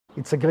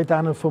It's a great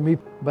honor for me,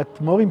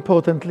 but more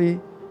importantly,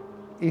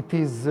 it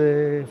is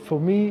for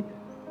me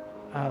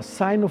a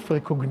sign of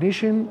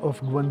recognition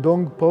of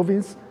Guangdong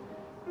Province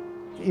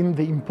in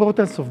the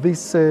importance of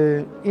this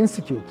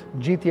institute,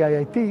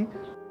 GTIIT.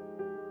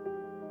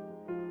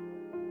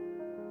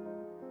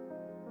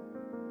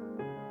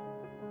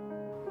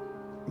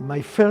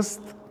 My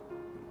first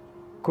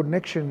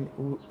connection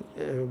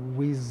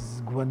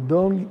with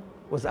Guangdong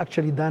was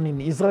actually done in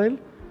Israel.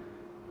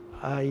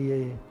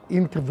 I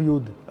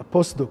interviewed a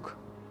postdoc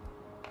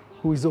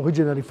who is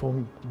originally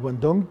from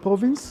Guangdong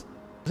Province.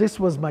 This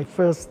was my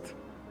first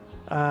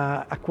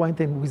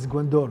acquaintance with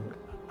Guangdong.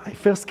 I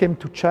first came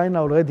to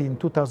China already in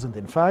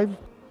 2005,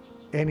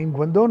 and in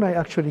Guangdong I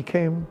actually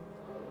came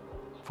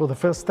for the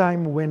first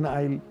time when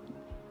I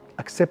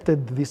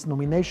accepted this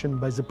nomination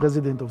by the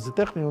president of the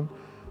Technion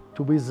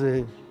to be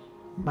the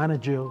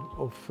manager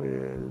of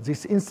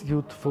this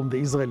institute from the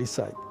Israeli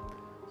side.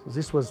 So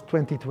this was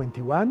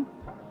 2021.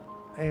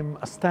 I'm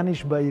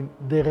astonished by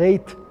the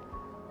rate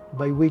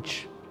by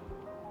which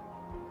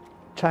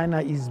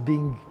China is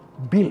being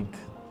built.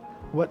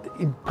 What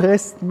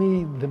impressed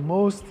me the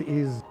most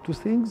is two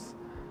things: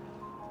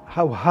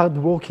 how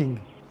hardworking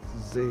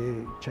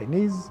the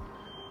Chinese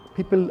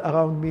people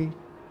around me,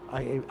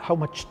 how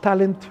much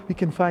talent we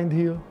can find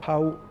here,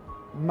 how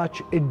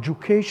much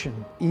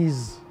education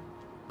is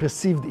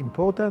perceived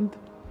important,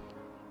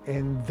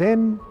 and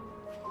then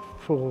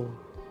for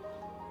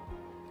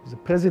the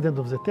president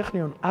of the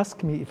Technion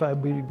asked me if I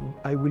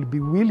will be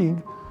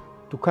willing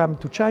to come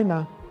to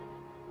China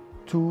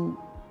to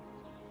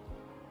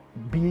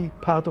be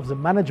part of the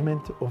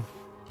management of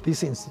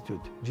this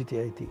institute,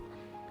 GTIIT.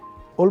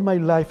 All my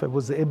life I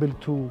was able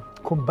to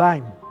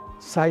combine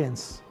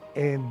science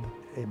and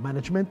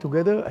management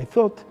together. I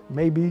thought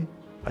maybe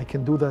I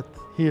can do that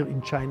here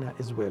in China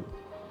as well.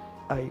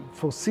 I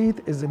foresee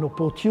it as an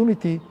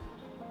opportunity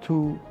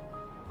to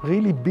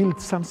really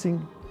build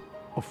something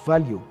of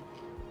value,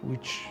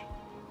 which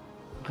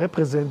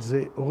represents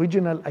the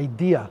original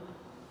idea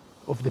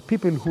of the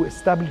people who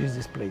established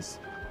this place,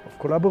 of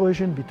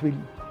collaboration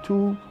between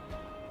two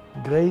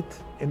great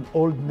and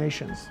old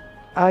nations.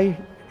 I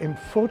am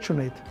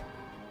fortunate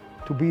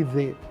to be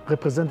the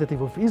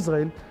representative of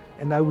Israel,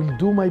 and I will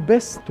do my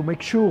best to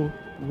make sure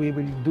we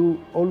will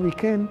do all we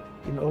can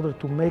in order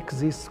to make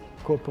this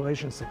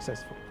cooperation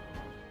successful.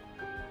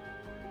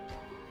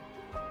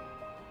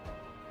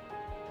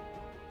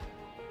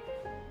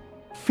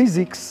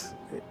 Physics,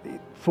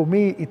 for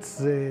me, it's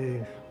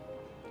the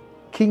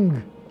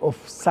king of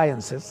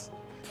sciences.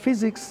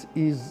 Physics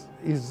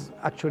is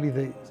actually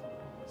the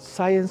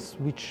science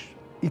which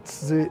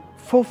it's the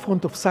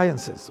forefront of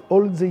sciences.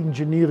 All the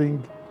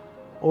engineering,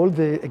 all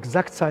the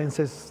exact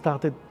sciences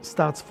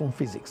starts from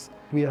physics.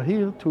 We are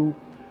here to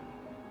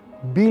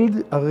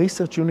build a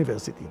research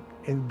university,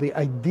 and the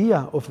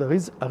idea of a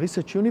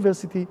research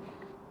university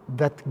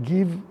that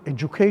give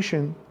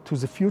education to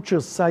the future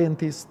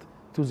scientists,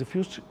 to the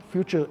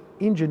future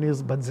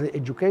engineers, but the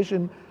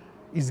education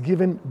is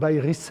given by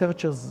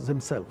researchers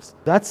themselves.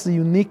 That's the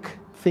unique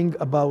thing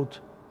about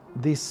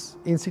this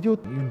institute.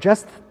 You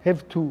just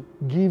have to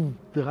give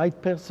the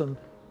right person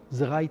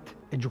the right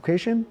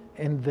education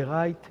and the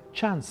right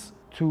chance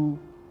to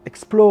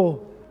explore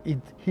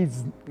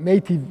his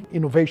native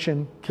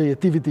innovation,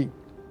 creativity.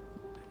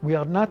 We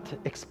are not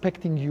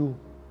expecting you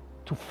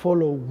to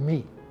follow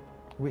me.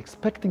 We're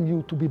expecting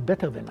you to be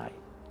better than I.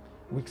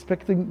 We're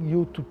expecting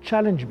you to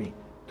challenge me,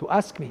 to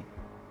ask me,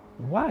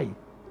 why?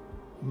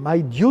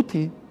 My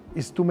duty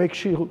is to make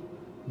sure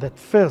that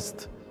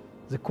first,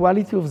 the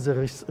quality of the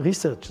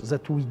research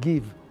that we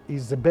give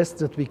is the best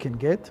that we can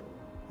get.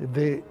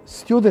 The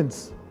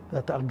students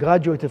that are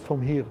graduated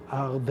from here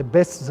are the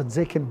best that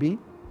they can be.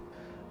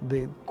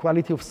 The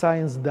quality of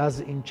science does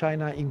in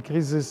China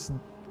increases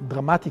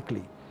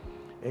dramatically.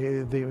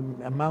 The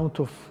amount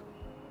of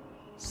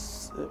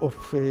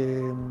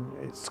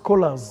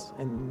scholars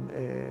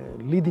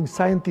and leading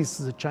scientists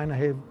that China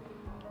have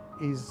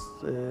is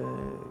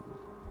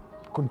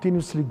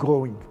continuously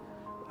growing.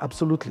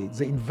 Absolutely.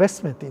 The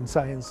investment in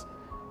science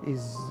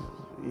is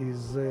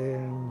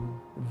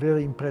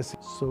very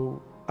impressive.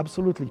 So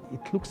absolutely,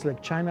 it looks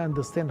like China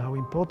understands how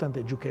important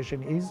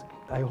education is.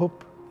 I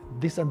hope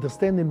this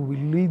understanding will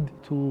lead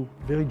to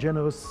very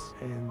generous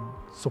and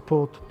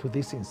support to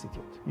this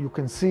institute. You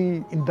can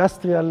see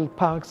industrial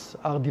parks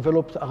are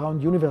developed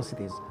around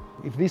universities.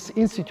 If this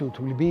institute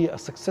will be a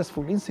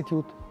successful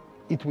institute,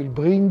 it will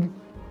bring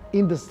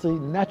industry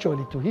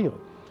naturally to here.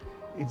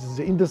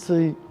 The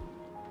industry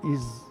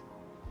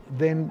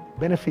then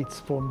benefits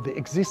from the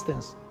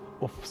existence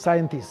of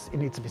scientists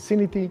in its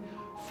vicinity,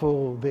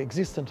 for the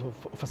existence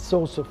of a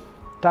source of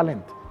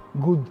talent,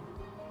 good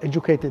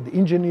educated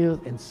engineers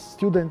and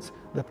students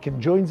that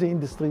can join the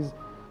industries.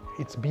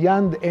 It's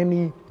beyond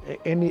any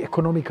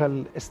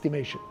economical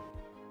estimation.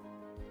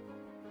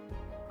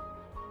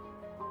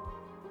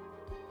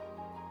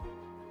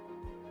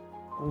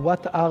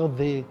 What are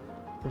the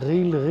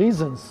real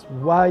reasons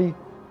why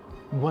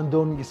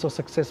Guangdong is so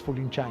successful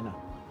in China?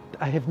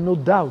 I have no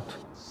doubt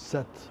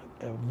that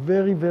a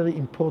very, very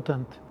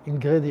important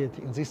ingredient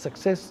in this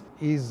success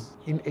is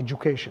in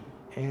education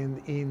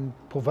and in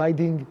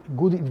providing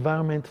good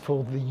environment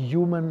for the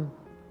human.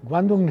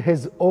 Guangdong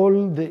has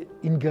all the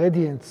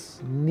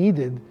ingredients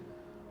needed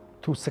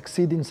to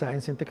succeed in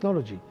science and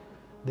technology.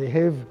 They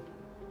have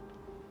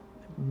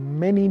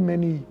many,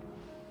 many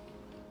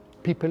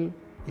people.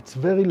 It's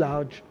very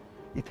large.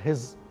 It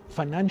has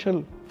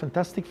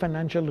fantastic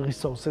financial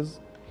resources,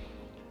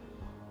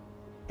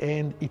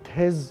 and it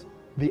has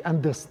the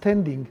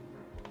understanding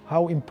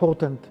how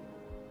important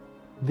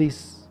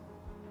this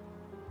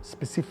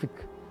specific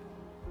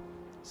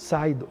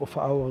side of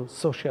our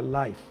social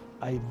life.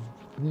 I've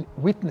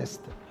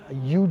witnessed a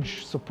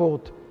huge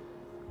support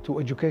to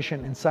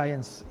education and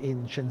science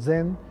in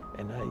Shenzhen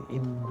and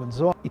in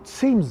Guangzhou. It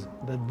seems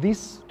that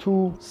these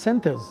two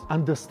centers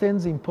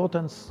understand the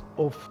importance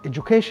of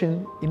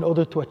education in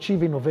order to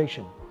achieve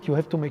innovation. You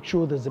have to make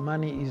sure that the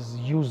money is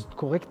used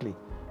correctly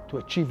to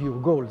achieve your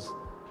goals.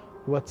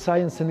 What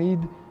science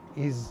needs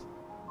is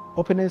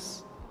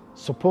openness,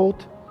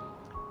 support,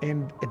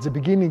 and at the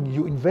beginning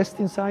you invest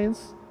in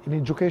science, in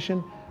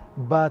education,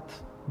 but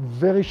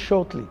very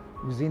shortly,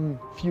 within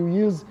a few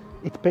years,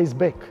 it pays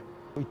back.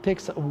 It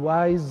takes a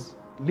wise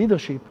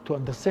leadership to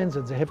understand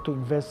that they have to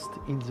invest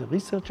in the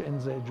research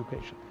and the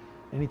education.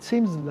 And it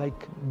seems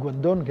like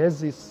Guangdong has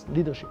this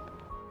leadership.